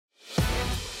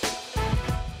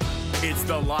It's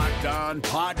the Locked On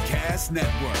Podcast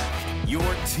Network, your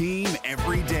team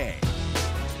every day.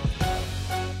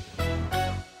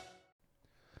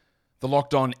 The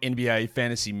Locked On NBA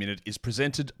Fantasy Minute is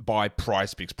presented by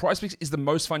PrizePicks. PrizePicks is the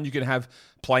most fun you can have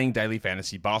playing daily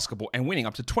fantasy basketball and winning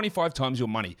up to 25 times your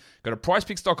money. Go to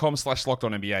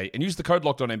prizepicks.com/LockedOnNBA and use the code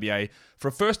LockedOnNBA for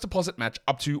a first deposit match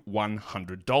up to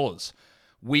 $100.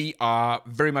 We are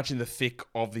very much in the thick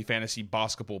of the fantasy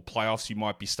basketball playoffs. You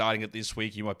might be starting it this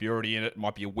week. You might be already in it. It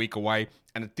might be a week away.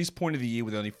 And at this point of the year,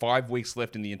 with only 5 weeks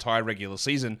left in the entire regular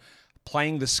season,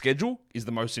 playing the schedule is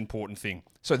the most important thing.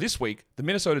 So this week, the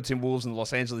Minnesota Timberwolves and the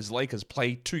Los Angeles Lakers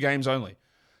play 2 games only.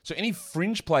 So any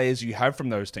fringe players you have from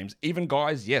those teams, even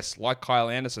guys, yes, like Kyle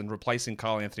Anderson replacing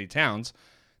Karl Anthony Towns,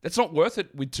 that's not worth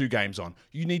it with 2 games on.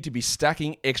 You need to be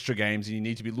stacking extra games, and you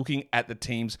need to be looking at the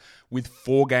teams with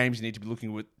 4 games. You need to be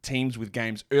looking at teams with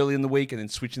games early in the week and then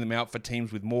switching them out for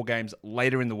teams with more games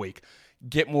later in the week.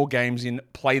 Get more games in,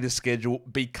 play the schedule,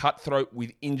 be cutthroat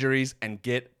with injuries, and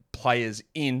get players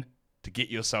in to get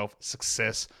yourself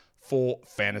success for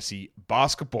fantasy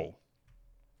basketball.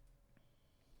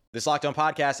 This Locked On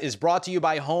podcast is brought to you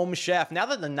by Home Chef. Now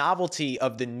that the novelty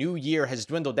of the new year has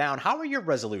dwindled down, how are your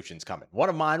resolutions coming? One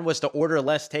of mine was to order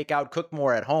less takeout, cook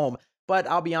more at home, but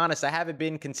I'll be honest, I haven't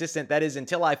been consistent. That is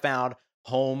until I found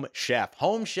Home Chef.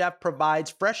 Home Chef provides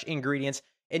fresh ingredients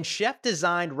and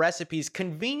chef-designed recipes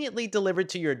conveniently delivered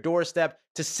to your doorstep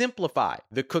to simplify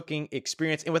the cooking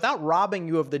experience and without robbing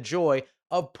you of the joy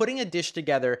of putting a dish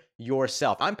together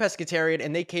yourself. I'm pescatarian,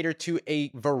 and they cater to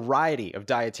a variety of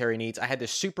dietary needs. I had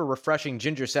this super refreshing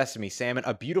ginger sesame salmon,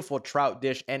 a beautiful trout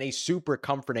dish, and a super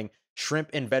comforting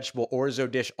shrimp and vegetable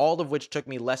orzo dish, all of which took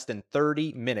me less than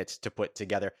 30 minutes to put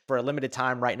together. For a limited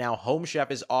time right now, Home Chef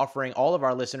is offering all of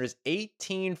our listeners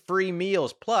 18 free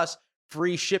meals, plus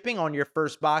free shipping on your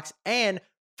first box, and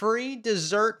free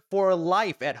dessert for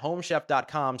life at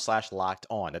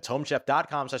homechef.com/lockedon. That's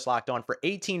homechef.com/lockedon for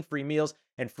 18 free meals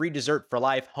and free dessert for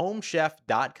life.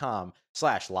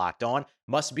 Homechef.com/lockedon.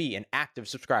 Must be an active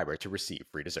subscriber to receive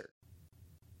free dessert.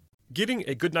 Getting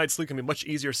a good night's sleep can be much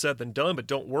easier said than done, but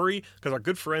don't worry, because our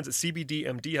good friends at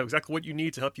CBDMD have exactly what you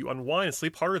need to help you unwind and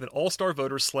sleep harder than all-star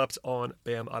voters slept on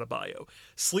Bam Adebayo.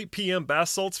 Sleep PM bath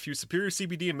salts fuse superior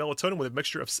CBD and melatonin with a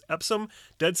mixture of Epsom,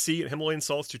 Dead Sea, and Himalayan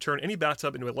salts to turn any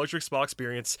bathtub into a luxury spa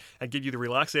experience and give you the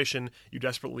relaxation you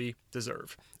desperately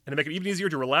deserve. And to make it even easier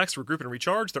to relax, regroup, and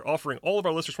recharge, they're offering all of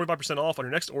our listeners 25% off on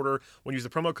your next order when you use the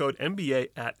promo code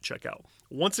MBA at checkout.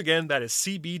 Once again, that is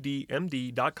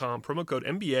CBDMD.com, promo code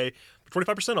MBA, for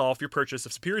 25% off your purchase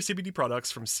of superior CBD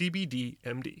products from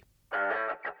CBDMD.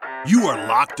 You are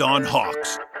Locked On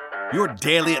Hawks, your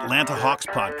daily Atlanta Hawks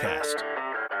podcast.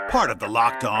 Part of the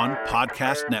Locked On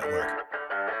Podcast Network.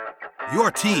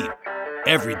 Your team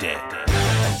every day.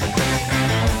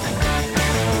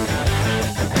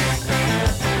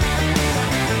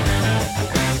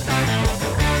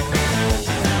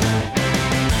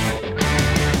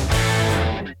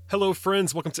 Hello,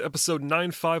 friends. Welcome to episode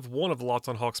 951 of the Locked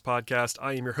On Hawks podcast.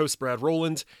 I am your host, Brad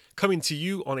Rowland, coming to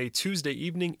you on a Tuesday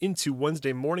evening into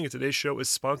Wednesday morning. And today's show is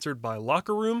sponsored by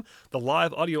Locker Room, the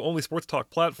live audio-only sports talk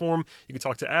platform. You can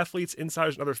talk to athletes,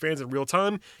 insiders, and other fans in real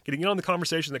time, getting in on the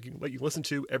conversation that can let you listen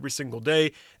to every single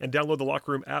day. And download the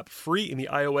Locker Room app free in the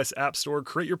iOS App Store.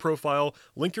 Create your profile,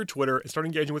 link your Twitter, and start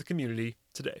engaging with the community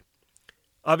today.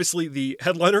 Obviously, the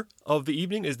headliner of the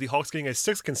evening is the Hawks getting a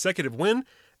 6th consecutive win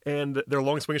and their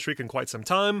longest winning streak in quite some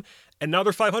time, and now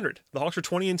they're 500. The Hawks are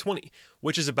 20-20,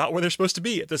 which is about where they're supposed to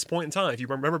be at this point in time. If you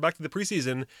remember back to the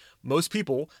preseason, most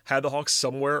people had the Hawks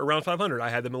somewhere around 500. I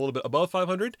had them a little bit above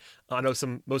 500. I know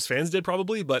most fans did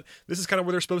probably, but this is kind of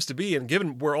where they're supposed to be, and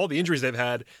given where all the injuries they've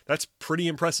had, that's pretty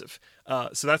impressive.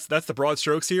 So that's the broad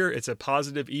strokes here. It's a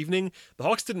positive evening. The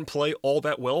Hawks didn't play all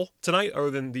that well tonight, other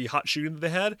than the hot shooting that they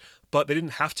had, but they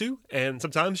didn't have to, and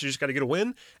sometimes you just got to get a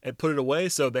win and put it away.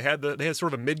 So they had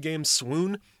sort of a mid-game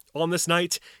swoon on this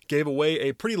night, gave away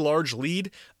a pretty large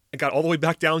lead, and got all the way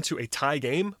back down to a tie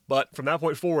game. But from that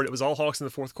point forward, it was all Hawks in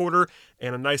the fourth quarter,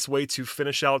 and a nice way to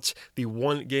finish out the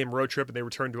one-game road trip, and they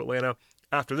returned to Atlanta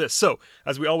after this. So,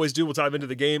 as we always do, we'll dive into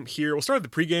the game here. We'll start at the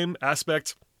pregame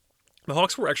aspect. The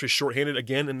Hawks were actually shorthanded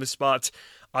again in this spot.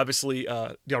 Obviously,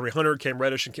 DeAndre Hunter, Cam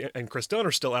Reddish, and Chris Dunn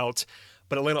are still out.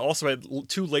 But Atlanta also had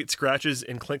 2 late scratches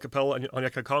in Clint Capella and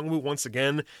Onyeka Okongwu. Once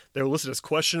again, they were listed as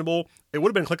questionable. It would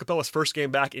have been Clint Capella's first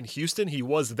game back in Houston. He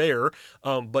was there,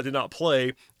 but did not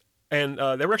play. And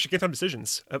they were actually game-time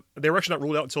decisions. They were actually not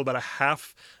ruled out until about a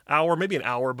half hour, maybe an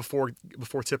hour before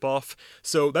tip-off.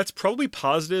 So that's probably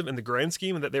positive in the grand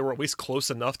scheme, that they were at least close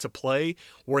enough to play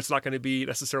where it's not going to be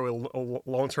necessarily a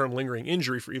long-term lingering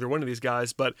injury for either one of these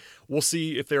guys. But we'll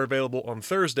see if they're available on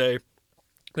Thursday.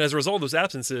 And as a result of those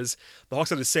absences, the Hawks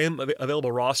had the same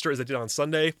available roster as they did on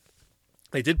Sunday.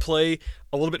 They did play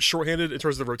a little bit shorthanded in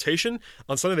terms of the rotation.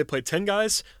 On Sunday, they played 10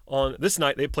 guys. On this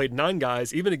night, they played 9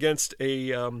 guys, even against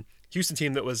a Houston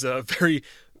team that was very,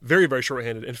 very, very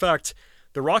shorthanded. In fact,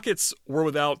 the Rockets were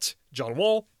without John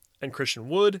Wall and Christian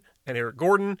Wood and Eric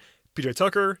Gordon, PJ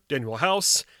Tucker, Daniel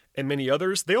House, and many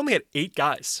others. They only had 8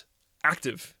 guys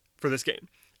active for this game.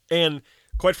 And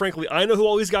quite frankly, I know who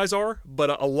all these guys are,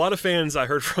 but a lot of fans I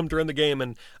heard from during the game,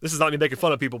 and this is not me making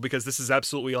fun of people because this is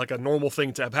absolutely like a normal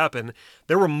thing to have happen.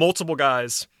 There were multiple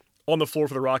guys on the floor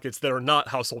for the Rockets that are not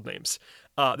household names.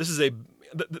 This is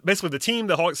basically the team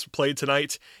the Hawks played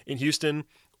tonight in Houston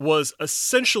was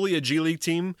essentially a G League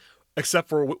team, except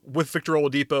for with Victor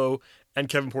Oladipo and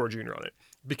Kevin Porter Jr. on it.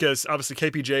 Because obviously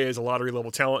KPJ is a lottery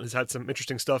level talent, has had some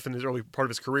interesting stuff in his early part of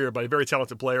his career, but a very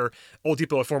talented player.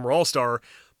 Oladipo, a former All-Star.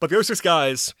 But the other 6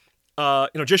 guys,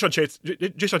 Jason Tate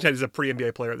is a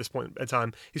pre-NBA player at this point in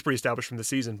time. He's pretty established from the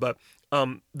season, but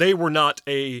they were not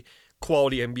a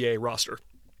quality NBA roster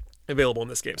available in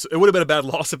this game. So it would have been a bad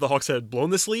loss if the Hawks had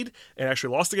blown this lead and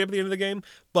actually lost the game at the end of the game.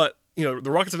 But, the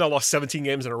Rockets have now lost 17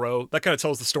 games in a row. That kind of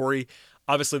tells the story.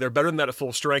 Obviously, they're better than that at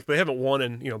full strength, but they haven't won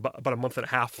in, about a month and a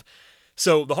half.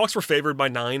 So the Hawks were favored by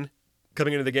 9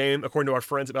 coming into the game, according to our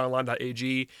friends at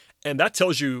BetOnline.ag. And that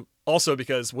tells you also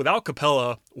because without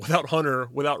Capella, without Hunter,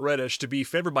 without Reddish, to be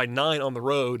favored by 9 on the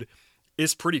road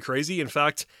is pretty crazy. In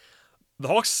fact, the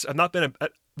Hawks have not been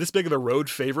this big of a road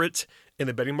favorite in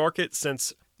the betting market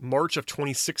since March of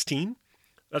 2016.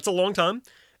 That's a long time.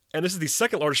 And this is the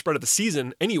second largest spread of the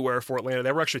season anywhere for Atlanta.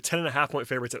 They were actually 10.5-point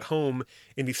favorites at home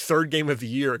in the 3rd game of the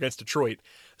year against Detroit.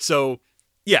 So,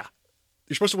 yeah.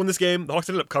 You're supposed to win this game. The Hawks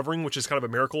ended up covering, which is kind of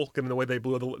a miracle given the way they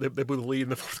blew the lead in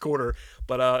the 4th quarter.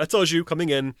 But that tells you, coming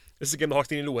in, this is a game the Hawks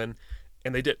needed to win,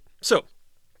 and they did. So,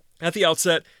 at the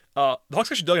outset, the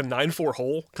Hawks actually dug a 9-4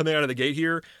 hole coming out of the gate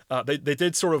here. They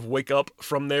did sort of wake up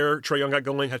from there. Trae Young got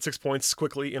going, had 6 points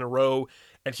quickly in a row,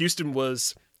 and Houston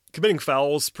was committing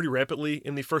fouls pretty rapidly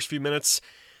in the first few minutes.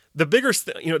 The bigger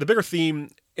theme,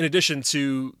 in addition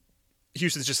to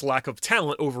Houston's just lack of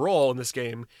talent overall in this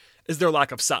game, is their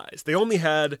lack of size. They only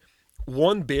had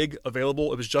 1 big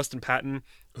available. It was Justin Patton,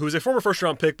 who is a former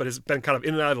first-round pick, but has been kind of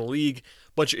in and out of the league,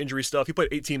 bunch of injury stuff. He played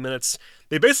 18 minutes.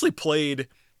 They basically played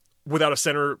without a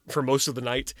center for most of the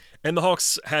night, and the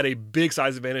Hawks had a big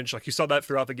size advantage. Like you saw that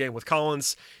throughout the game with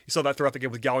Collins. You saw that throughout the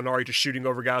game with Gallinari just shooting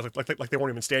over guys like they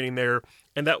weren't even standing there,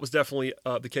 and that was definitely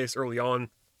the case early on.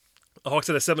 The Hawks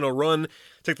had a 7-0 run,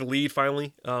 take the lead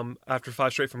finally after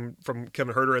 5 straight from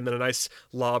Kevin Huerter, and then a nice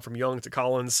lob from Young to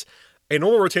Collins. A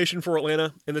normal rotation for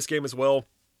Atlanta in this game as well.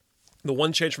 The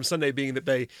one change from Sunday being that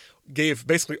they gave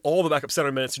basically all the backup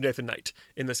center minutes to Nathan Knight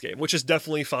in this game, which is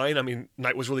definitely fine. I mean,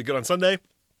 Knight was really good on Sunday.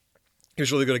 He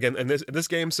was really good again in this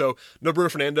game, so no Bruno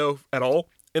Fernando at all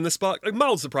in this spot. A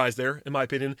mild surprise there, in my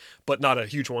opinion, but not a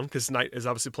huge one because Knight is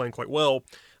obviously playing quite well.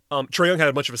 Trae Young had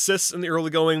a bunch of assists in the early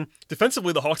going.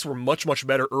 Defensively, the Hawks were much, much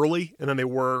better early, and then they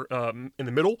were in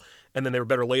the middle, and then they were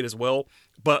better late as well.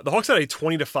 But the Hawks had a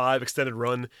 20-5 extended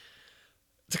run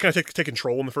to kind of take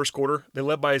control in the first quarter. They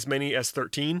led by as many as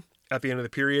 13 at the end of the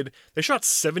period. They shot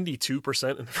 72%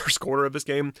 in the first quarter of this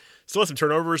game. Still had some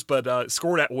turnovers, but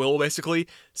scored at will, basically,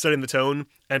 setting the tone.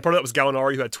 And part of that was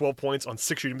Gallinari, who had 12 points on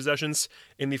 6 shooting possessions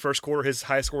in the first quarter, his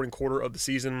highest scoring quarter of the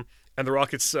season. And the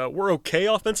Rockets were okay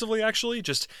offensively, actually,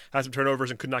 just had some turnovers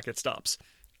and could not get stops.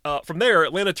 From there,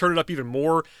 Atlanta turned it up even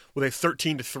more with a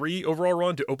 13-3 overall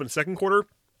run to open the second quarter.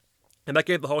 And that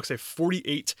gave the Hawks a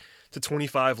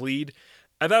 48-25 lead.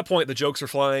 At that point, the jokes were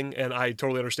flying, and I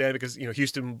totally understand because,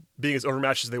 Houston being as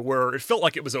overmatched as they were, it felt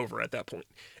like it was over at that point.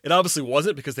 It obviously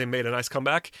wasn't because they made a nice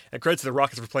comeback, and credit to the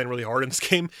Rockets for playing really hard in this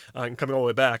game and coming all the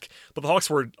way back. But the Hawks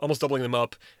were almost doubling them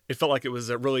up. It felt like it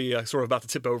was really sort of about to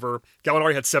tip over.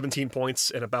 Gallinari had 17 points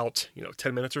in about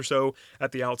 10 minutes or so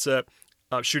at the outset.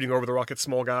 Shooting over the Rockets'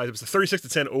 small guys. It was a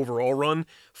 36-10 overall run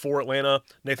for Atlanta.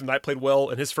 Nathan Knight played well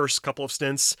in his first couple of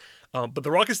stints. But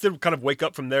the Rockets did kind of wake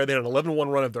up from there. They had an 11-1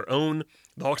 run of their own.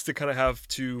 The Hawks did kind of have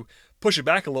to push it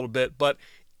back a little bit. But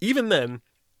even then,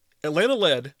 Atlanta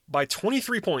led by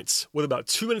 23 points with about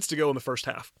 2 minutes to go in the first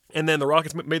half. And then the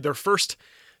Rockets made their first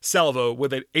salvo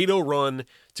with an 8-0 run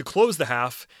to close the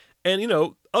half. And,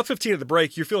 up 15 at the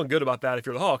break, you're feeling good about that if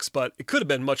you're the Hawks. But it could have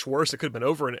been much worse. It could have been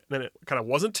over, and then it kind of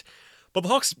wasn't. But the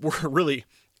Hawks were really,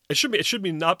 it should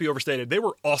not be overstated. They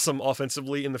were awesome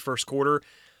offensively in the first quarter.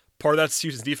 Part of that's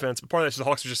Houston's defense, but part of that's the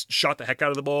Hawks just shot the heck out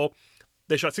of the ball.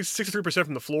 They shot 63%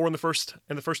 from the floor in the first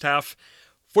half,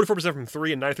 44% from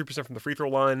 3 and 93% from the free throw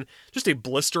line. Just a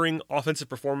blistering offensive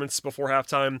performance before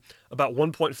halftime. About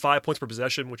 1.5 points per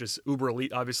possession, which is uber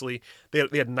elite, obviously. They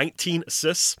had 19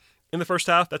 assists in the first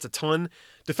half. That's a ton.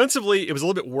 Defensively, it was a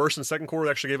little bit worse in the second quarter.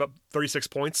 They actually gave up 36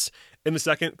 points in the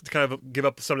second to kind of give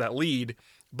up some of that lead.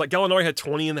 But Gallinari had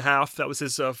 20 in the half. That was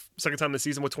his second time this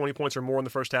season with 20 points or more in the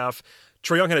first half.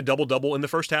 Trae Young had a double-double in the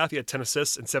first half. He had 10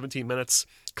 assists in 17 minutes.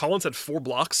 Collins had 4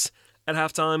 blocks at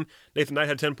halftime. Nathan Knight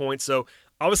had 10 points. So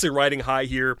obviously riding high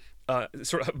here.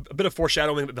 Sort of a bit of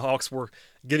foreshadowing that the Hawks were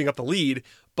getting up the lead.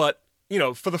 But,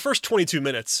 for the first 22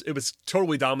 minutes, it was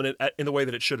totally dominant in the way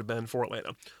that it should have been for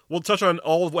Atlanta. We'll touch on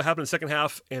all of what happened in the second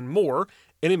half and more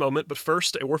in a moment. But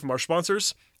first, a word from our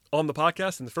sponsors on the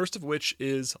podcast, and the first of which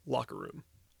is Locker Room.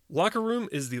 Locker Room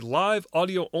is the live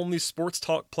audio-only sports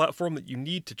talk platform that you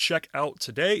need to check out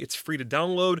today. It's free to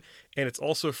download, and it's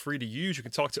also free to use. You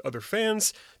can talk to other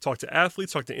fans, talk to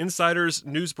athletes, talk to insiders,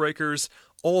 newsbreakers,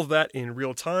 all of that in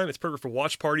real time. It's perfect for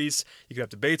watch parties. You can have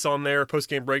debates on there,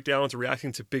 post-game breakdowns,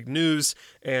 reacting to big news,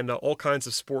 and all kinds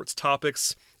of sports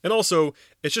topics. And also,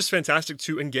 it's just fantastic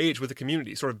to engage with the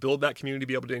community, sort of build that community,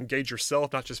 be able to engage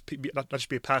yourself, not just be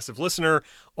a passive listener,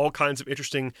 all kinds of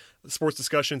interesting sports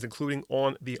discussions, including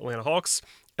on the Atlanta Hawks.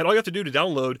 And all you have to do to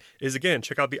download is, again,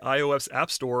 check out the iOS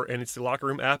App Store, and it's the Locker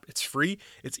Room app. It's free.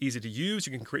 It's easy to use.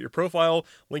 You can create your profile,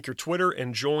 link your Twitter,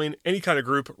 and join any kind of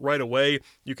group right away.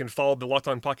 You can follow the Locked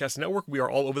On Podcast Network. We are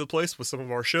all over the place with some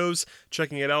of our shows,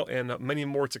 checking it out, and many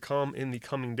more to come in the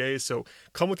coming days. So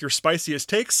come with your spiciest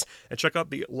takes and check out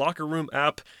the Locker Room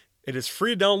app. It is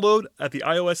free to download at the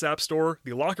iOS App Store.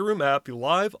 The Locker Room app, the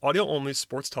live audio-only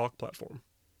sports talk platform.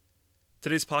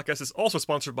 Today's podcast is also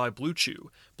sponsored by Blue Chew.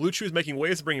 Blue Chew is making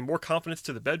waves of bringing more confidence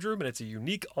to the bedroom, and it's a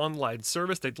unique online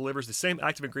service that delivers the same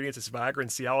active ingredients as Viagra and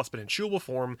Cialis, but in chewable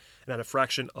form and at a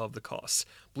fraction of the cost.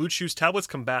 Blue Chew's tablets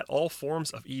combat all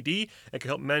forms of ED and can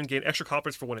help men gain extra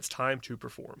confidence for when it's time to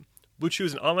perform. Blue Chew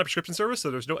is an online prescription service, so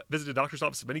there's no visit to a doctor's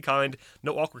office of any kind,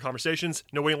 no awkward conversations,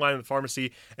 no waiting line in the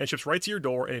pharmacy, and it ships right to your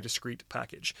door in a discreet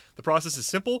package. The process is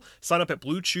simple. Sign up at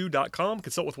BlueChew.com,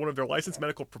 consult with one of their licensed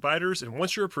medical providers, and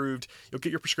once you're approved, you'll get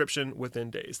your prescription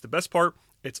within days. The best part,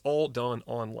 it's all done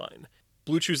online.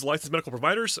 Blue Chew's licensed medical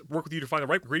providers work with you to find the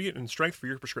right ingredient and strength for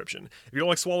your prescription. If you don't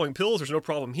like swallowing pills, there's no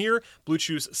problem here. Blue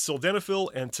Chew's sildenafil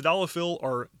and tadalafil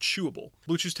are chewable.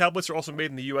 Blue Chew's tablets are also made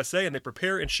in the USA, and they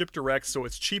prepare and ship direct, so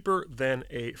it's cheaper than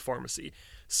a pharmacy.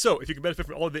 So, if you can benefit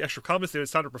from all of the extra confidence that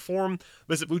it's time to perform,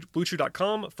 visit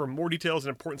BlueChew.com for more details and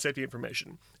important safety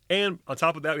information. And on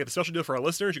top of that, we have a special deal for our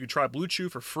listeners. You can try Blue Chew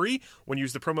for free when you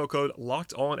use the promo code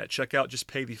LOCKEDON at checkout. Just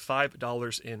pay the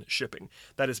 $5 in shipping.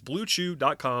 That is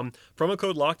BlueChew.com, promo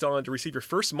code LOCKEDON to receive your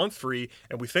first month free.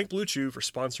 And we thank Blue Chew for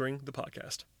sponsoring the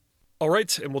podcast. All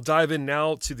right, and we'll dive in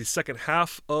now to the second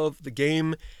half of the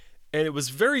game. And it was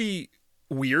very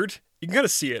weird. You can kind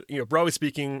of see it. Broadly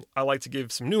speaking, I like to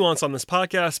give some nuance on this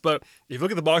podcast, but if you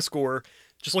look at the box score,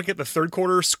 just look at the third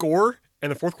quarter score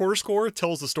and the fourth quarter score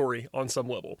tells the story on some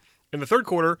level. In the third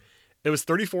quarter, it was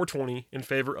 34-20 in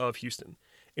favor of Houston.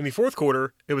 In the fourth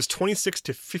quarter, it was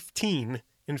 26-15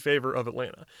 in favor of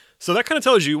Atlanta. So that kind of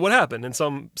tells you what happened in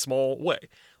some small way.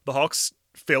 The Hawks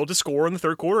failed to score in the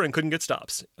third quarter and couldn't get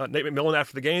stops. Nate McMillan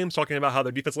after the game talking about how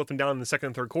their defense let them down in the second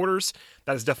and third quarters.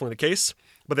 That is definitely the case.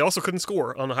 But they also couldn't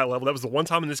score on a high level. That was the one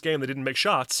time in this game they didn't make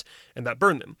shots, and that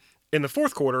burned them. In the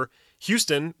fourth quarter,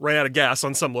 Houston ran out of gas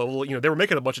on some level. They were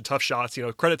making a bunch of tough shots.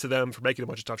 Credit to them for making a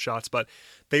bunch of tough shots, but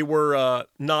they were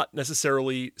not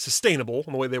necessarily sustainable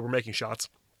in the way they were making shots.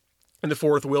 In the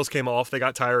fourth, the wheels came off. They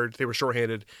got tired. They were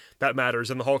shorthanded. That matters.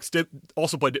 And the Hawks did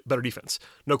also play better defense,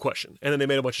 no question. And then they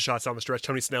made a bunch of shots down the stretch.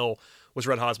 Tony Snell was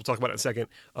red hot. We'll talk about it in a second.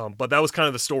 But that was kind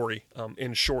of the story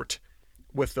in short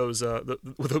with those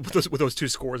with those two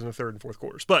scores in the third and fourth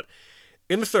quarters. But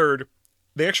in the third,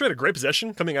 they actually had a great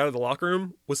possession coming out of the locker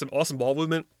room with some awesome ball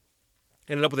movement.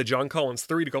 Ended up with a John Collins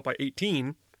 3 to go up by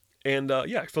 18. And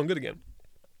feeling good again.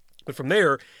 But from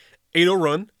there, 8-0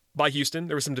 run by Houston.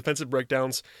 There were some defensive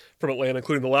breakdowns from Atlanta,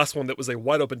 including the last one that was a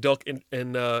wide open dunk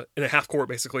in a half court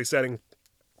basically setting,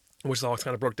 in which the Hawks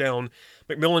kind of broke down.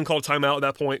 McMillan called a timeout at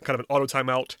that point, kind of an auto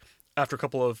timeout after a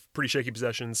couple of pretty shaky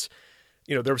possessions.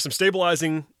 There was some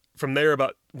stabilizing from there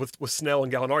with Snell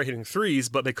and Gallinari hitting threes,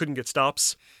 but they couldn't get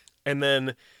stops. And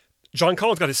then John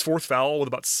Collins got his fourth foul with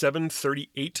about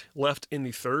 7:38 left in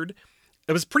the third.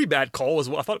 It was a pretty bad call as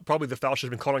well. I thought probably the foul should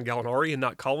have been called on Gallinari and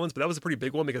not Collins, but that was a pretty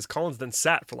big one because Collins then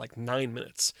sat for like 9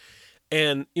 minutes.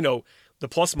 And, the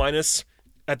plus minus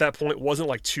at that point wasn't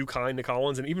like too kind to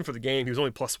Collins. And even for the game, he was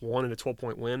only +1 in a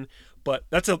 12-point win. But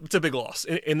it's a big loss.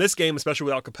 In this game, especially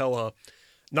without Capella,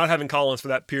 not having Collins for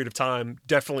that period of time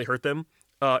definitely hurt them.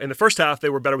 In the first half, they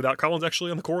were better without Collins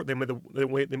actually on the court. They made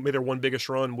their one biggest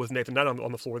run with Nathan Knight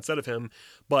on the floor instead of him.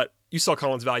 But you saw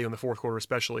Collins' value in the fourth quarter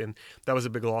especially, and that was a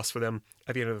big loss for them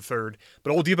at the end of the third.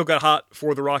 But Oladipo got hot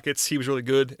for the Rockets. He was really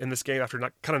good in this game after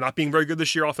not being very good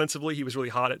this year offensively. He was really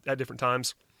hot at different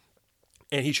times,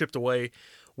 and he chipped away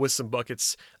with some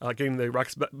buckets, getting the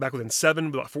Rockets back within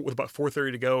 7 with about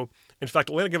 4:30 to go. In fact,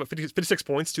 Atlanta gave up 56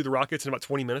 points to the Rockets in about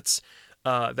 20 minutes.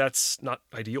 That's not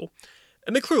ideal.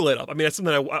 And they clearly let up. I mean, that's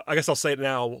something I guess I'll say it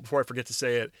now before I forget to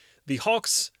say it. The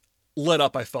Hawks let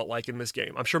up, I felt like, in this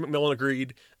game. I'm sure McMillan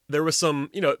agreed. There was some,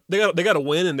 they got a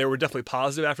win, and they were definitely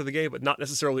positive after the game, but not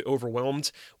necessarily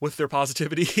overwhelmed with their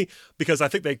positivity because I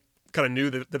think they kind of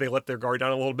knew that they let their guard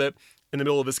down a little bit in the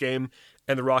middle of this game,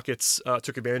 and the Rockets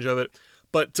took advantage of it.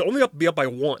 But to only be up by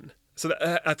 1. So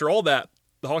that, after all that,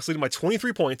 the Hawks leading by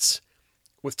 23 points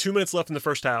with 2 minutes left in the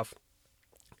first half,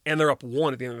 and they're up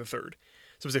 1 at the end of the third.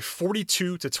 So it was a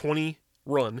 42-20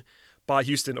 run by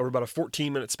Houston over about a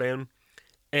 14-minute span.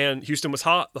 And Houston was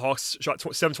hot. The Hawks shot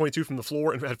 7-22 from the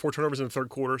floor and had 4 turnovers in the third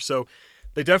quarter. So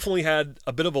they definitely had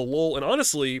a bit of a lull. And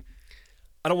honestly,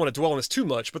 I don't want to dwell on this too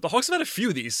much, but the Hawks have had a few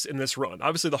of these in this run.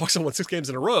 Obviously, the Hawks have won 6 games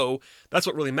in a row. That's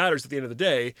what really matters at the end of the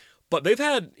day. But they've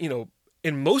had,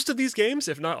 in most of these games,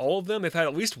 if not all of them, they've had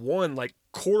at least one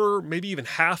quarter, maybe even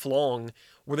half long,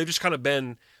 where they've just kind of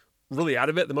been really out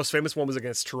of it. The most famous one was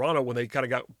against Toronto when they kind of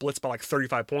got blitzed by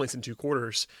 35 points in 2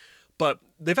 quarters. But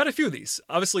they've had a few of these.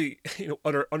 Obviously,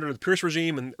 under the Pierce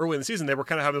regime and early in the season, they were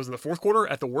kind of having those in the fourth quarter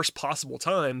at the worst possible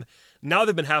time. Now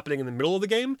they've been happening in the middle of the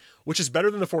game, which is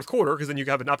better than the fourth quarter because then you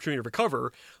have an opportunity to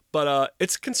recover. But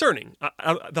it's concerning.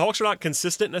 The Hawks are not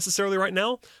consistent necessarily right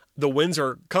now. The wins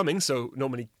are coming, so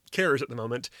nobody cares at the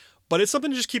moment. But it's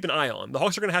something to just keep an eye on. The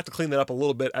Hawks are going to have to clean that up a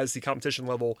little bit as the competition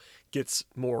level gets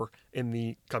more in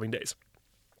the coming days.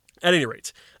 At any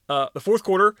rate, the fourth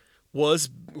quarter was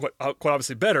quite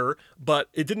obviously better, but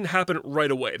it didn't happen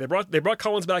right away. They brought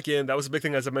Collins back in. That was a big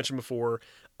thing, as I mentioned before.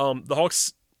 The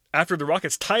Hawks, after the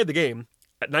Rockets tied the game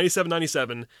at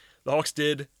 97-97, the Hawks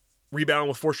did rebound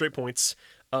with 4 straight points.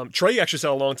 Trey actually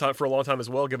sat for a long time as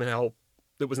well, given how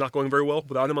it was not going very well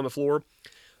without him on the floor.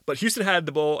 But Houston had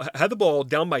the ball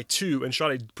down by 2 and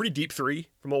shot a pretty deep 3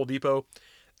 from Oladipo.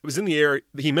 It was in the air.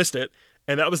 He missed it.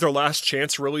 And that was their last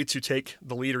chance, really, to take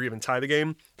the lead or even tie the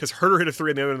game. Because Huerter hit a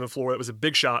 3 on the other end of the floor. That was a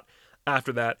big shot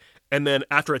after that. And then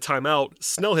after a timeout,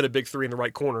 Snell hit a big 3 in the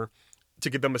right corner to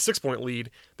give them a 6-point lead.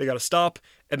 They got a stop.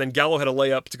 And then Gallo had a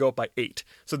layup to go up by 8.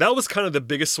 So that was kind of the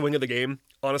biggest swing of the game,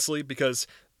 honestly, because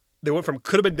they went from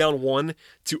could have been down 1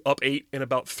 to up 8 in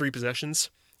about 3 possessions.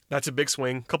 That's a big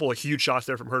swing. A couple of huge shots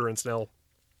there from Huerter and Snell.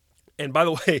 And by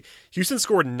the way, Houston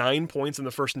scored 9 points in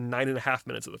the first 9.5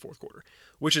 minutes of the fourth quarter,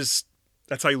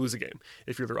 that's how you lose a game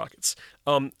if you're the Rockets.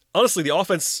 Honestly, the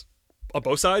offense on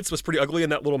both sides was pretty ugly in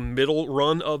that little middle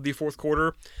run of the fourth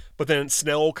quarter. But then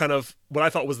Snell kind of, what I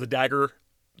thought was the dagger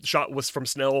shot was from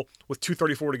Snell with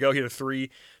 2:34 to go. He had a 3,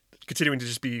 continuing to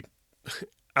just be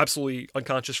absolutely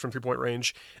unconscious from 3-point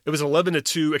range. It was an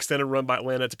 11-2 extended run by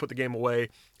Atlanta to put the game away.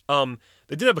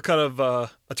 They did have a kind of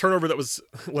a turnover that was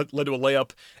led to a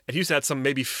layup, and Houston had some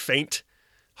maybe faint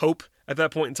hope at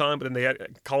that point in time, but then they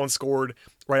had Collins scored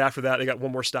right after that. They got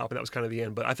one more stop, and that was kind of the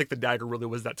end. But I think the dagger really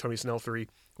was that Tony Snell 3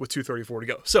 with 2:34 to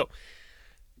go. So,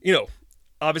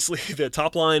 obviously the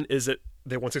top line is that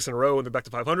they won 6 in a row and they're back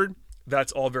to 500.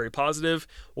 That's all very positive.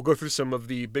 We'll go through some of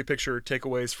the big picture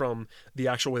takeaways from the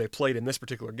actual way they played in this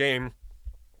particular game.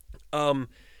 The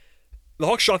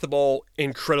Hawks shot the ball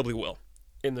incredibly well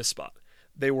in this spot.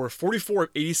 They were 44 of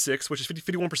 86, which is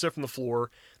 51% from the floor.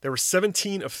 They were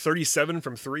 17 of 37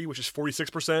 from 3, which is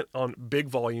 46% on big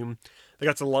volume. They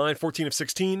got to the line 14 of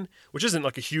 16, which isn't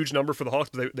a huge number for the Hawks,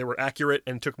 but they were accurate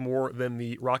and took more than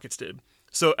the Rockets did.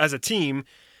 So as a team,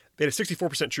 they had a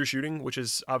 64% true shooting, which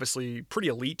is obviously pretty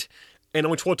elite, and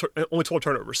only 12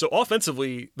 turnovers. So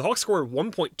offensively, the Hawks scored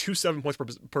 1.27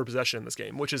 points per possession in this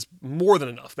game, which is more than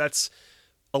enough. That's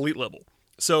elite level.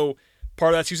 So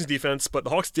part of that's Houston's defense, but the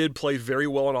Hawks did play very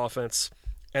well on offense.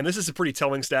 And this is a pretty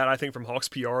telling stat, I think, from Hawks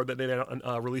PR that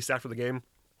they released after the game.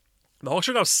 The Hawks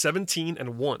are now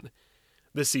 17-1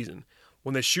 this season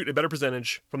when they shoot a better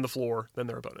percentage from the floor than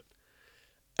their opponent.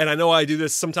 And I know I do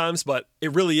this sometimes, but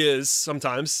it really is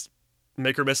sometimes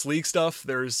make or miss league stuff.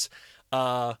 There's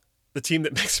the team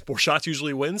that makes more shots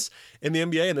usually wins in the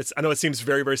NBA. And I know it seems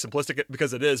very, very simplistic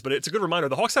because it is, but it's a good reminder.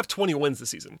 The Hawks have 20 wins this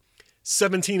season,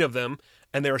 17 of them,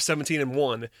 and they are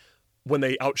 17-1 when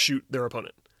they outshoot their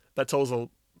opponent. That tells a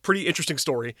pretty interesting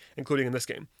story, including in this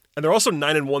game. And they're also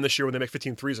 9-1 this year when they make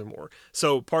 15 threes or more.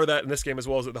 So part of that in this game as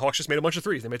well is that the Hawks just made a bunch of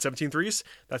threes. They made 17 threes.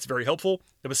 That's very helpful.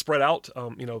 It was spread out.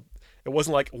 It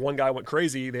wasn't like one guy went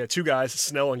crazy. They had two guys,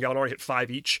 Snell and Gallinari, hit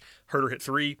 5 each. Herter hit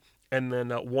 3, and then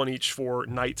 1 each for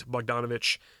Knight,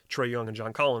 Bogdanovich, Trae Young, and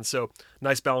John Collins. So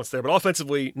nice balance there. But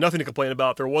offensively, nothing to complain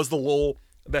about. There was the lull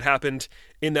that happened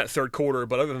in that third quarter,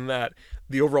 but other than that,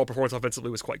 the overall performance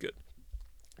offensively was quite good.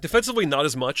 Defensively, not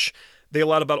as much. They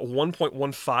allowed about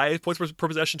 1.15 points per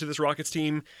possession to this Rockets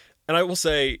team. And I will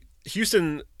say,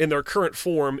 Houston, in their current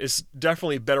form, is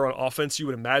definitely better on offense, you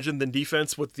would imagine, than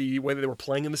defense with the way that they were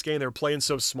playing in this game. They were playing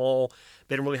so small.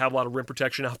 They didn't really have a lot of rim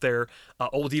protection out there.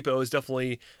 Oladipo is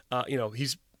definitely,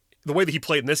 he's the way that he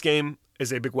played in this game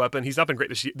is a big weapon. He's not been great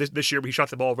this year, but he shot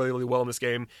the ball really, really well in this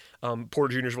game.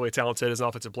 Porter Jr. is really talented as an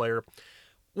offensive player.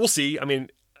 We'll see. I mean,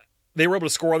 they were able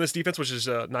to score on this defense, which is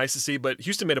nice to see, but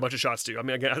Houston made a bunch of shots too. I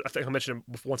mean, again, I think I mentioned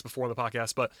it once before on the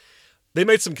podcast, but they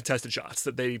made some contested shots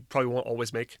that they probably won't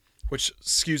always make, which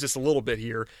skews this a little bit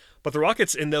here. But the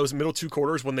Rockets, in those middle 2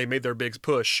 quarters when they made their big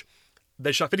push,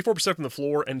 they shot 54% from the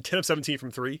floor and 10 of 17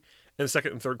 from 3 in the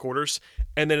second and third quarters.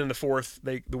 And then in the fourth,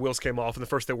 the wheels came off. In the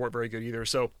first, they weren't very good either.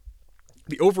 So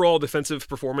the overall defensive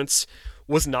performance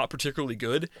was not particularly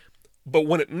good. But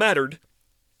when it mattered,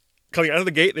 coming out of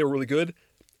the gate, they were really good.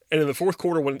 And in the fourth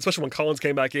quarter, especially when Collins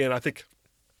came back in, I think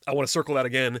I want to circle that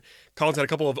again. Collins had a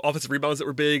couple of offensive rebounds that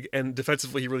were big, and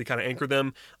defensively he really kind of anchored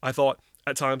them, I thought,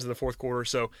 at times in the fourth quarter.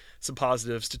 So some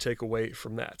positives to take away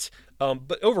from that.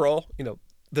 But overall,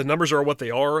 the numbers are what they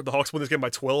are. The Hawks won this game by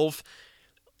 12.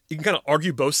 You can kind of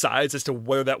argue both sides as to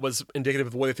whether that was indicative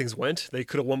of the way that things went. They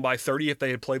could have won by 30 if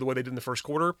they had played the way they did in the first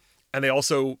quarter. And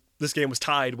this game was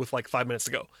tied with like 5 minutes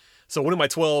to go. So winning by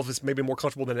 12 is maybe more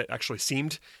comfortable than it actually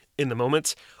seemed in the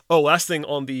moment. Oh, last thing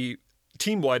on the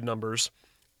team-wide numbers.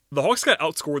 The Hawks got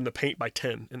outscored in the paint by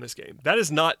 10 in this game. That is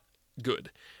not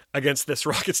good against this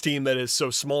Rockets team that is so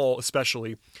small,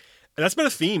 especially. And that's been a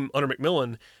theme under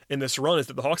McMillan in this run, is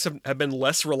that the Hawks have been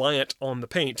less reliant on the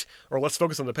paint, or less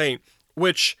focused on the paint,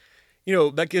 which,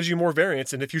 that gives you more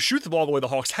variance. And if you shoot the ball the way the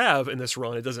Hawks have in this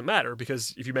run, it doesn't matter,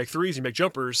 because if you make threes, you make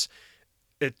jumpers,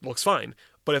 it looks fine.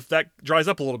 But if that dries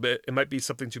up a little bit, it might be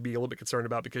something to be a little bit concerned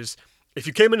about, because if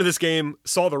you came into this game,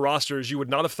 saw the rosters, you would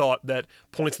not have thought that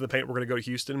points in the paint were going to go to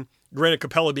Houston. Granted,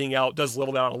 Capella being out does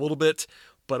level that out a little bit,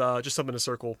 but just something to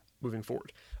circle moving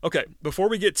forward. Okay, before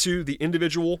we get to the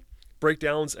individual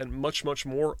breakdowns and much, much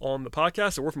more on the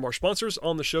podcast, a word from our sponsors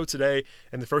on the show today,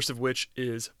 and the first of which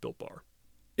is Built Bar.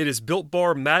 It is Built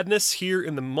Bar Madness here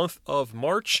in the month of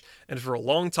March, and for a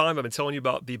long time I've been telling you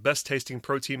about the best tasting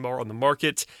protein bar on the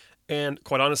market. And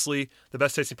quite honestly, the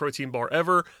best tasting protein bar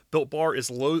ever. Built Bar is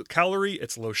low calorie,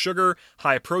 it's low sugar,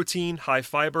 high protein, high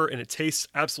fiber, and it tastes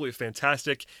absolutely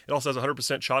fantastic. It also has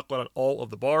 100% chocolate on all of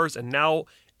the bars. And now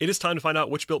it is time to find out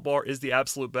which Built Bar is the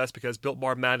absolute best, because Built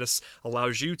Bar Madness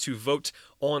allows you to vote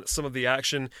on some of the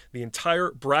action. The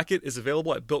entire bracket is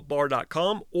available at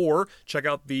BuiltBar.com, or check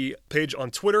out the page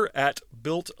on Twitter at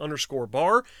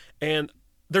 @built_bar. And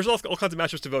there's all kinds of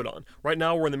matchups to vote on. Right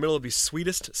now, we're in the middle of the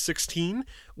Sweetest 16,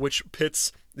 which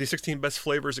pits the 16 best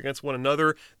flavors against one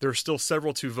another. There are still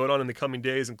several to vote on in the coming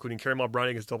days, including caramel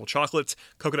brownie against double chocolate.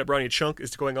 Coconut brownie chunk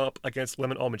is going up against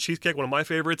lemon almond cheesecake, one of my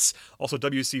favorites. Also,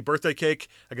 WC birthday cake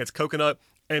against coconut,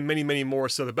 and many, many more.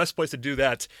 So the best place to do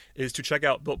that is to check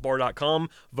out BuiltBar.com.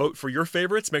 Vote for your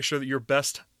favorites. Make sure that your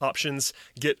best options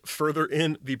get further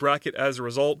in the bracket as a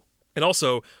result. And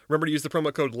also, remember to use the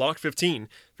promo code LOCKED15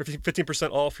 for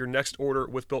 15% off your next order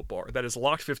with Built Bar. That is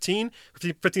LOCKED15 for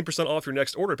 15% off your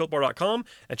next order at BuiltBar.com.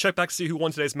 And check back to see who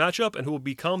won today's matchup and who will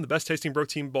become the best tasting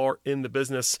protein bar in the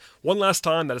business. One last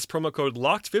time, that is promo code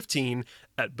LOCKED15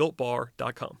 at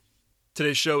BuiltBar.com.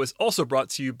 Today's show is also brought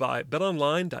to you by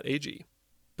BetOnline.ag.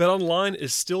 BetOnline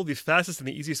is still the fastest and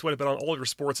the easiest way to bet on all of your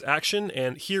sports action,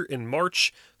 and here in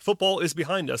March, football is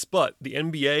behind us, but the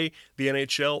NBA, the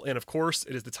NHL, and of course,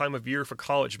 it is the time of year for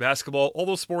college basketball. All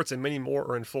those sports and many more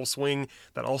are in full swing.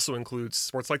 That also includes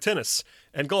sports like tennis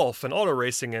and golf and auto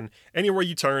racing, and anywhere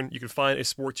you turn, you can find a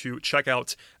sport to check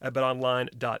out at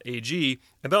betonline.ag.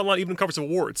 And BetOnline even covers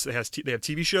awards. They have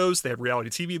TV shows, they have reality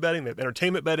TV betting, they have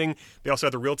entertainment betting. They also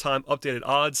have the real-time updated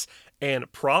odds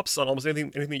and props on almost anything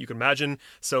that you can imagine.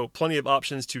 So plenty of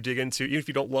options to dig into. Even if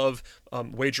you don't love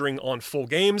wagering on full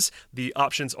games, the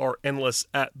options are endless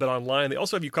at BetOnline. They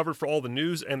also have you covered for all the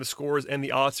news and the scores and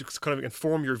the odds to kind of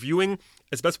inform your viewing.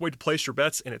 It's the best way to place your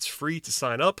bets, and it's free to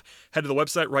sign up. Head to the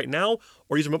website right now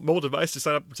or use your mobile device to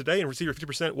sign up today and receive your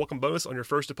 50% welcome bonus on your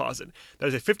first deposit. That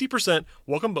is a 50%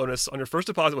 welcome bonus on your first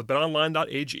deposit with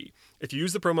betonline.ag if you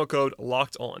use the promo code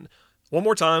LOCKEDON. One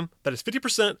more time, that is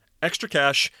 50% extra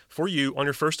cash for you on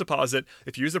your first deposit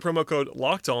if you use the promo code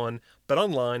LOCKEDON.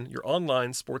 BetOnline, your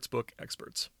online sportsbook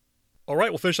experts. All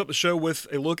right, we'll finish up the show with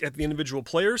a look at the individual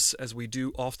players, as we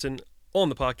do often on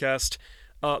the podcast.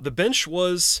 The bench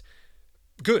was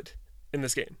good in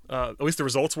this game. At least the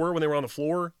results were when they were on the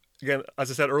floor. Again, as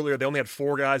I said earlier, they only had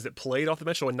 4 guys that played off the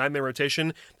bench, so a 9-man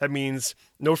rotation. That means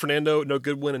no Fernando, no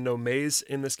Goodwin, and no Mays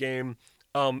in this game.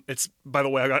 It's, by the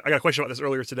way, I got a question about this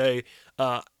earlier today.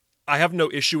 I have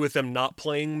no issue with them not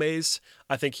playing Mays.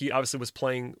 I think he obviously was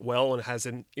playing well and has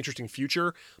an interesting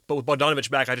future. But with Bogdanovic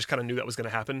back, I just kind of knew that was going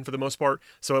to happen for the most part.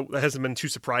 So that hasn't been too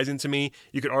surprising to me.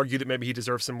 You could argue that maybe he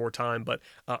deserves some more time, but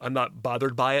I'm not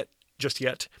bothered by it just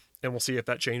yet. And we'll see if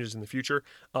that changes in the future.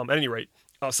 At any rate,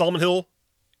 Solomon Hill,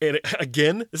 and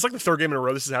again, it's like the 3rd game in a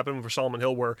row this has happened for Solomon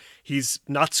Hill where he's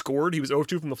not scored. He was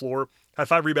 0-2 from the floor, had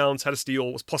 5 rebounds, had a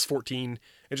steal, was plus 14,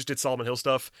 and just did Solomon Hill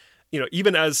stuff.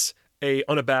 Even as a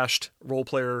unabashed role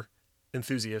player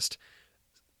enthusiast,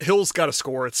 Hill's got to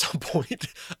score at some point.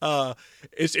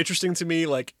 It's interesting to me.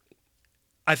 Like,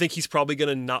 I think he's probably going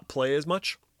to not play as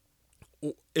much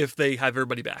if they have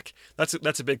everybody back. That's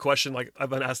a big question. Like,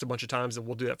 I've been asked a bunch of times, and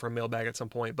we'll do that for a mailbag at some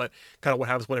point, but kind of what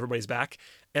happens when everybody's back.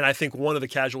 And I think one of the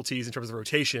casualties in terms of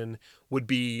rotation would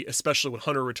be, especially when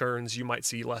Hunter returns, you might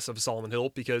see less of Solomon Hill,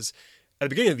 because at the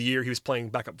beginning of the year, he was playing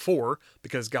backup 4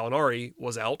 because Gallinari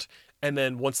was out. And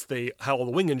then once they had all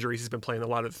the wing injuries, he's been playing a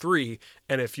lot of 3.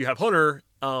 And if you have Hunter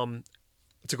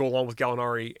to go along with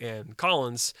Gallinari and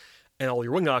Collins and all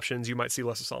your wing options, you might see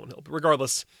less of Solomon Hill. But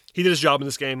regardless, he did his job in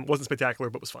this game. Wasn't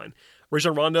spectacular, but was fine.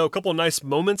 Rajon Rondo, a couple of nice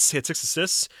moments. He had 6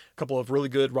 assists, a couple of really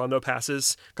good Rondo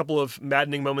passes, a couple of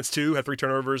maddening moments too. Had 3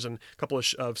 turnovers and a couple of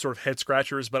sort of head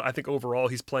scratchers. But I think overall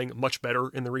he's playing much better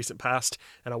in the recent past,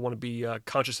 and I want to be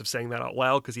conscious of saying that out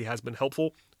loud because he has been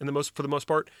helpful for the most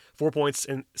part. 4 points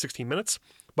in 16 minutes.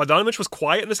 Bogdanovic was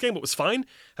quiet in this game, but was fine.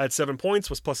 Had 7 points,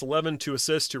 was plus 11, 2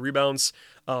 assists, 2 rebounds.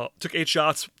 Took 8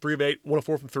 shots, 3 of 8, 1 of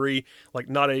 4 from 3. Like,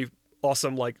 not a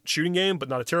awesome shooting game, but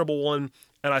not a terrible one.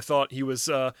 And I thought he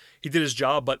did his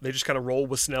job, but they just kind of rolled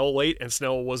with Snell late, and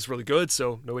Snell was really good,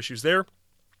 so no issues there.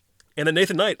 And then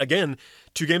Nathan Knight, again,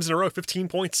 2 games in a row, 15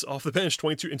 points off the bench,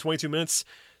 22 minutes,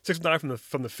 6 of 9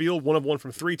 from the field, 1 of 1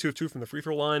 from 3, 2 of 2 from the free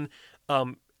throw line.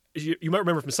 You might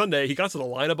remember from Sunday, he got to the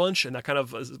line a bunch, and that kind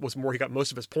of was where he got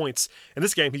most of his points. In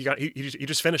this game, he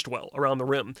just finished well around the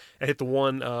rim and hit the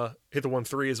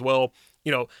 1-3 as well.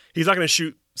 He's not going to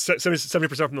shoot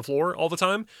 70% from the floor all the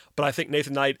time, but I think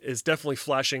Nathan Knight is definitely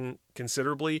flashing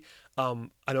considerably. I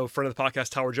know a friend of the podcast,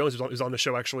 Tower Jones, who's on the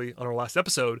show actually on our last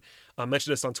episode,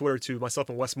 mentioned this on Twitter to myself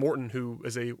and Wes Morton, who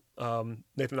is a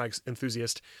Nathan Knight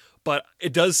enthusiast. But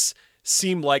it does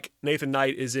seem like Nathan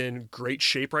Knight is in great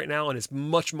shape right now and is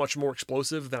much, much more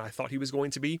explosive than I thought he was going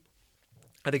to be.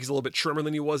 I think he's a little bit trimmer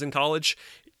than he was in college.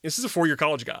 This is a 4-year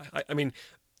college guy. I mean,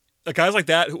 guys like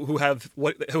that who have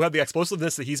the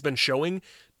explosiveness that he's been showing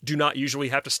do not usually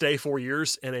have to stay 4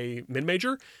 years in a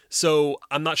mid-major. So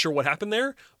I'm not sure what happened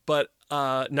there, but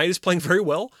Knight is playing very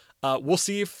well. We'll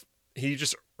see if he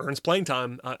just earns playing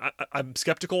time. I'm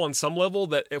skeptical on some level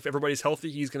that if everybody's healthy,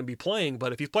 he's going to be playing.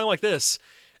 But if he's playing like this,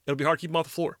 it'll be hard to keep him off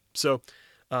the floor. So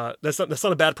that's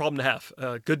not a bad problem to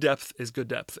have. Good depth is good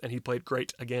depth, and he played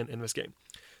great again in this game.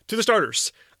 To the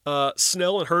starters,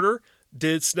 Snell and Huerter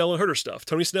did Snell and Huerter stuff.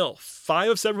 Tony Snell,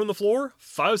 5 of 7 from the floor,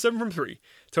 5 of 7 from 3.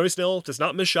 Tony Snell does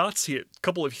not miss shots. He had a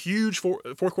couple of huge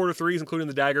fourth quarter threes, including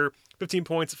the dagger, 15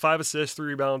 points, 5 assists, 3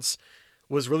 rebounds.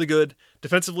 Was really good.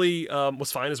 Defensively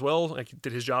was fine as well. He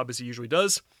did his job as he usually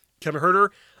does. Kevin Huerter,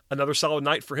 another solid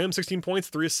night for him. 16 points,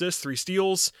 3 assists, 3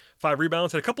 steals, 5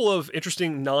 rebounds. Had a couple of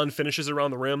interesting non-finishes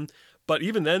around the rim, but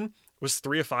even then was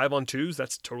 3 of 5 on 2s.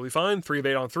 That's totally fine. 3 of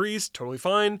 8 on 3s, totally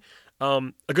fine.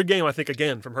 A good game, I think,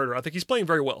 again, from Huerter. I think he's playing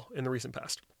very well in the recent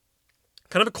past.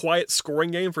 Kind of a quiet scoring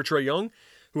game for Trae Young,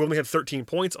 who only had 13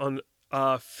 points on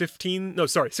 16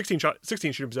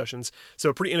 shooting possessions.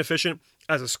 So pretty inefficient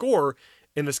as a scorer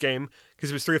in this game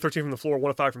because he was 3 of 13 from the floor, 1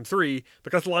 of 5 from 3,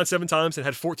 but got to the line 7 times and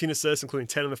had 14 assists, including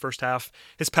 10 in the first half.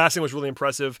 His passing was really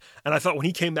impressive, and I thought when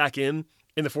he came back in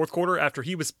the fourth quarter after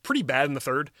he was pretty bad in the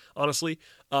third, honestly,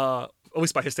 at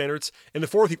least by his standards. In the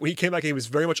fourth, when he came back, he was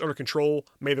very much under control,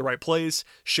 made the right plays,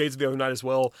 shades of the other night as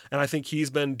well, and I think he's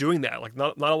been doing that.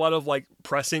 Not a lot of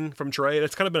pressing from Trae.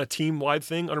 It's kind of been a team-wide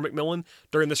thing under McMillan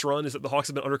during this run, is that the Hawks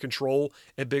have been under control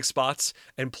at big spots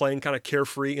and playing kind of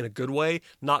carefree in a good way,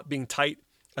 not being tight,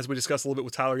 as we discussed a little bit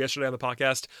with Tyler yesterday on the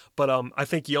podcast. But I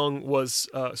think Young was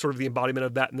sort of the embodiment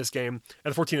of that in this game,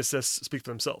 and the 14 assists speak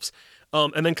for themselves.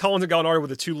 And then Collins and Gallinari were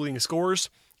the 2 leading scorers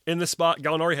in this spot.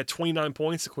 Gallinari had 29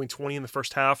 points, including 20 in the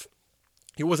first half.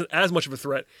 He wasn't as much of a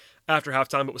threat after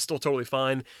halftime, but was still totally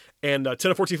fine. And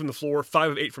 10 of 14 from the floor,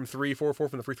 5 of 8 from 3, 4 of 4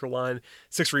 from the free throw line,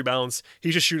 6 rebounds.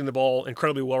 He's just shooting the ball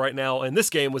incredibly well right now. And this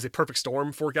game was a perfect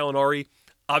storm for Gallinari.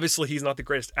 Obviously, he's not the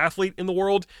greatest athlete in the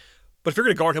world, but if you're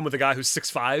going to guard him with a guy who's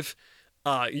 6'5",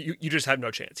 you just have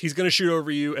no chance. He's going to shoot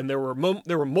over you, and there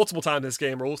were multiple times in this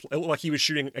game where it looked like he was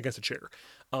shooting against a chair.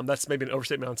 That's maybe an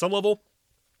overstatement on some level,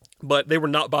 but they were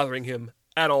not bothering him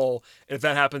at all. And if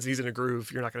that happens, he's in a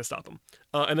groove. You're not going to stop him.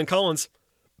 And then Collins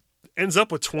ends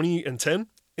up with 20 and 10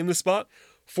 in this spot,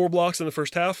 4 blocks in the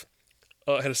first half,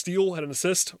 had a steal, had an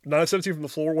assist, 9 of 17 from the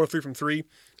floor, 1 of 3 from 3.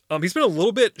 He's been a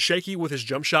little bit shaky with his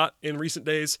jump shot in recent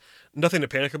days. Nothing to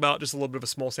panic about, just a little bit of a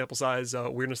small sample size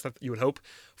weirdness that you would hope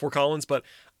for Collins. But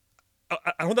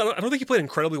I don't think he played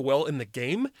incredibly well in the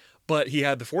game, but he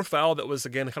had the 4th foul that was,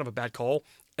 again, kind of a bad call.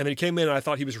 And then he came in, and I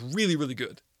thought he was really, really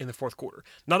good in the 4th quarter.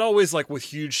 Not always like with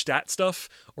huge stat stuff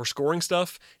or scoring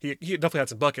stuff. He definitely had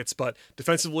some buckets, but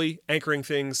defensively, anchoring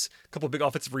things, a couple of big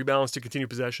offensive rebounds to continue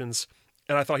possessions,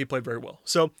 and I thought he played very well.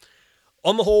 So,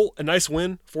 on the whole, a nice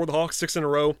win for the Hawks, 6 in a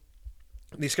row.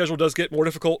 The schedule does get more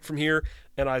difficult from here,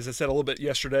 and as I said a little bit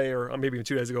yesterday, or maybe even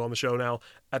 2 days ago on the show now,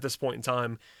 at this point in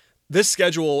time, this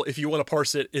schedule, if you want to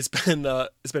parse it, it's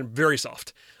been very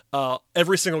soft.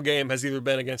 Every single game has either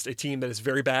been against a team that is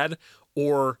very bad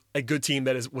or a good team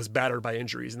that was battered by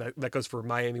injuries, and that goes for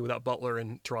Miami without Butler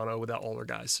and Toronto without all their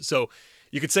guys. So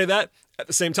you could say that. At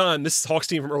the same time, this Hawks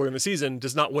team from earlier in the season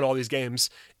does not win all these games,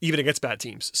 even against bad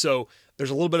teams. So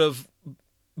there's a little bit of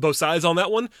both sides on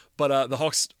that one, but the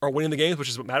Hawks are winning the games, which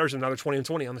is what matters, and now they're 20 and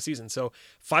 20 on the season. So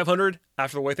 500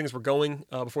 after the way things were going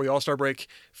before the All-Star break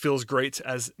feels great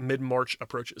as mid-March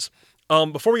approaches.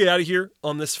 Before we get out of here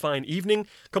on this fine evening,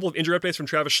 a couple of injury updates from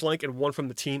Travis Schlenk and one from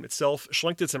the team itself.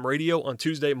 Schlenk did some radio on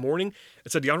Tuesday morning.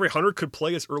 It said DeAndre Hunter could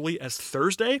play as early as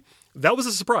Thursday. That was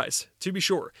a surprise, to be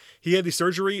sure. He had the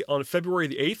surgery on February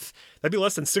the 8th. That'd be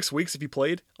less than 6 weeks if he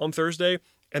played on Thursday.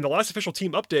 And the last official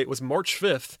team update was March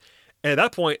 5th. And at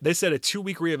that point, they said a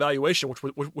 2-week reevaluation, which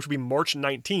would be March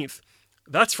 19th.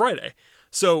 That's Friday.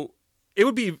 So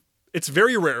it's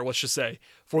very rare, let's just say,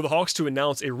 for the Hawks to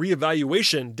announce a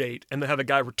reevaluation date and then have the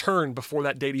guy return before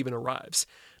that date even arrives.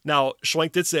 Now,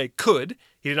 Schlenk did say could.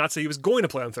 He did not say he was going to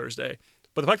play on Thursday.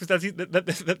 But the fact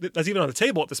that that's even on the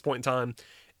table at this point in time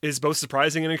is both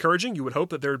surprising and encouraging. You would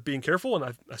hope that they're being careful, and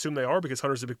I assume they are because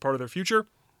Hunter's a big part of their future.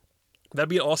 That'd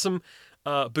be an awesome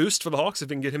boost for the Hawks if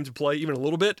they can get him to play even a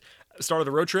little bit at the start of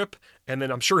the road trip, and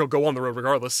then I'm sure he'll go on the road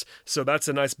regardless. So that's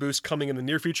a nice boost coming in the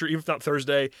near future, even if not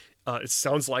Thursday. It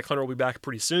sounds like Hunter will be back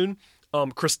pretty soon.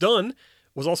 Chris Dunn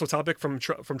was also a topic from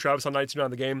Travis on 92.9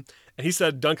 The Game, and he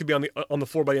said Dunn could be on the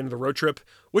floor by the end of the road trip,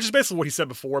 which is basically what he said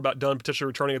before about Dunn potentially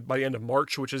returning by the end of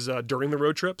March, which is during the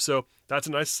road trip. So that's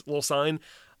a nice little sign.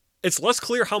 It's less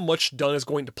clear how much Dunn is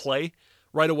going to play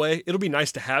right away. It'll be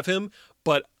nice to have him,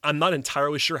 but I'm not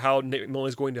entirely sure how Nate McMillan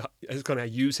is going to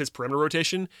use his perimeter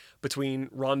rotation between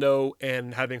Rondo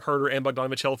and having Huerter and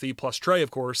Bogdanović healthy, plus Trey,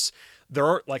 of course. There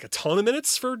aren't like a ton of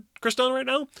minutes for Chris Dunn right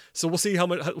now, so we'll see how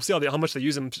much they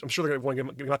use him. I'm sure they're going to want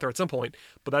to get him out there at some point,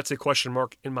 but that's a question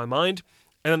mark in my mind.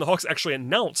 And then the Hawks actually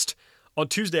announced on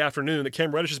Tuesday afternoon that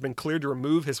Cam Reddish has been cleared to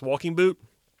remove his walking boot.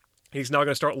 He's now going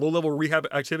to start low-level rehab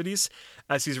activities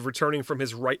as he's returning from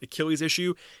his right Achilles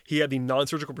issue. He had the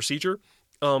non-surgical procedure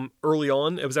early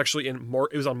on. It was actually on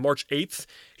March 8th.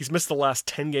 He's missed the last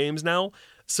 10 games now.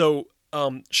 So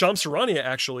Shams Charania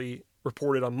actually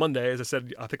reported on Monday, as I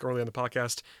said, I think early on the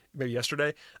podcast, maybe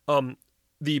yesterday,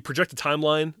 the projected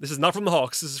timeline, this is not from the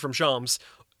Hawks, this is from Shams,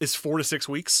 is 4 to 6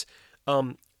 weeks.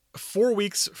 4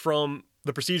 weeks from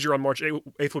the procedure on March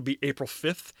 8th would be April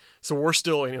 5th. So we're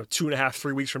still, 2.5,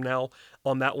 3 weeks from now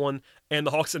on that one. And the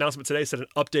Hawks announcement today said an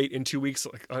update in 2 weeks,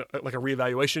 like a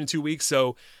reevaluation in 2 weeks.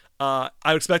 So I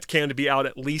would expect Cam to be out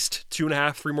at least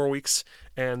 2.5, 3 more weeks.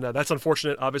 And that's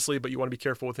unfortunate, obviously, but you want to be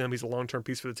careful with him. He's a long-term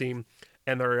piece for the team.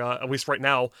 And they're, at least right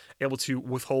now, able to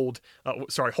hold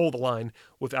the line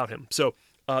without him. So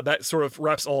that sort of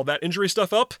wraps all of that injury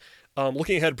stuff up.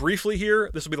 Looking ahead briefly here,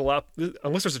 this will be the last,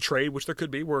 unless there's a trade, which there could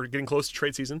be. We're getting close to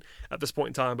trade season at this point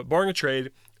in time. But barring a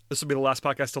trade, this will be the last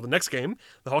podcast till the next game.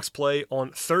 The Hawks play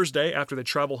on Thursday after they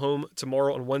travel home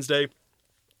tomorrow on Wednesday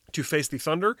to face the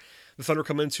Thunder. The Thunder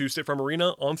come into State Farm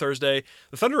Arena on Thursday.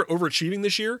 The Thunder are overachieving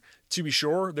this year, to be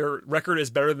sure. Their record is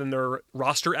better than their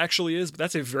roster actually is, but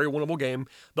that's a very winnable game.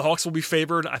 The Hawks will be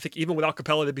favored. I think even without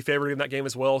Capella, they'd be favored in that game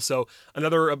as well. So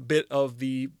a bit of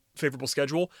the favorable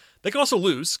schedule. They can also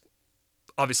lose,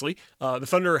 obviously. The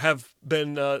Thunder have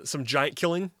been some giant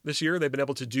killing this year. They've been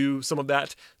able to do some of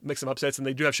that, make some upsets, and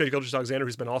they do have Shai Gilgeous-Alexander,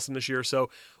 who's been awesome this year. So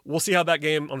we'll see how that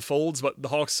game unfolds. But the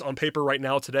Hawks on paper right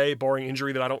now today, barring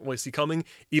injury that I don't really see coming,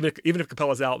 even if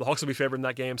Capella's out, the Hawks will be favored in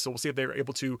that game. So we'll see if they're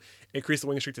able to increase the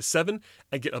winning streak to 7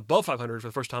 and get above 500 for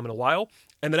the first time in a while.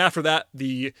 And then after that,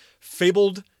 the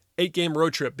fabled 8-game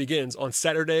road trip begins on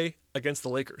Saturday against the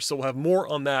Lakers. So we'll have more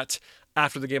on that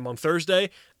after the game on Thursday.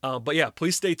 But yeah,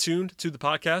 please stay tuned to the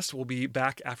podcast. We'll be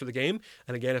back after the game.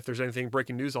 And again, if there's anything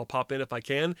breaking news, I'll pop in if I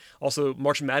can. Also,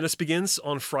 March Madness begins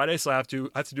on Friday, so I have to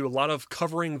do a lot of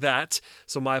covering that.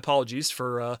 So my apologies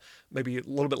for maybe a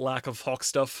little bit lack of Hawks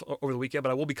stuff over the weekend,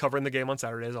 but I will be covering the game on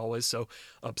Saturday as always. So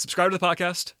subscribe to the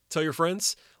podcast, tell your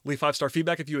friends, leave 5-star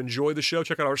feedback if you enjoy the show.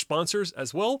 Check out our sponsors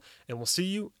as well, and we'll see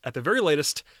you at the very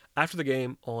latest after the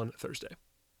game on Thursday.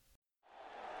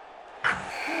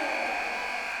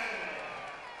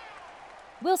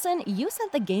 Wilson, you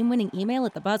sent the game-winning email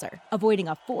at the buzzer, avoiding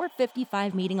a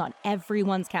 4:55 meeting on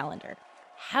everyone's calendar.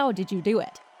 How did you do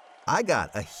it? I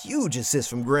got a huge assist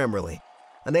from Grammarly,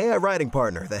 an AI writing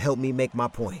partner that helped me make my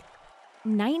point.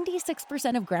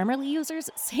 96% of Grammarly users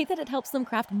say that it helps them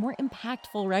craft more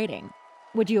impactful writing.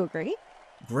 Would you agree?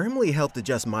 Grammarly helped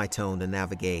adjust my tone to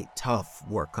navigate tough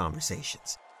work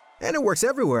conversations. And it works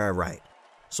everywhere I write,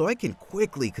 so I can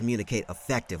quickly communicate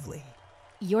effectively.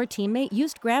 Your teammate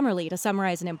used Grammarly to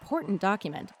summarize an important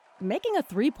document, making a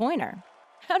 3-pointer.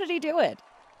 How did he do it?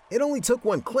 It only took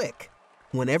one click.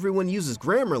 When everyone uses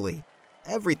Grammarly,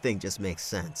 everything just makes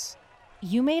sense.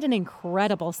 You made an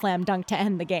incredible slam dunk to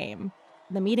end the game.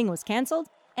 The meeting was canceled,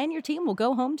 and your team will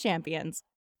go home champions.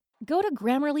 Go to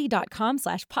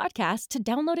Grammarly.com/podcast to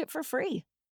download it for free.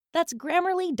 That's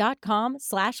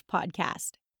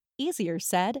Grammarly.com/podcast. Easier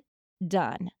said,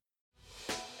 done.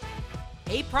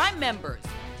 Hey, Prime members,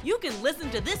 you can listen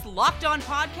to this Locked On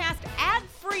podcast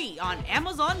ad-free on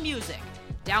Amazon Music.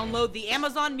 Download the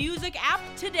Amazon Music app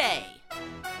today.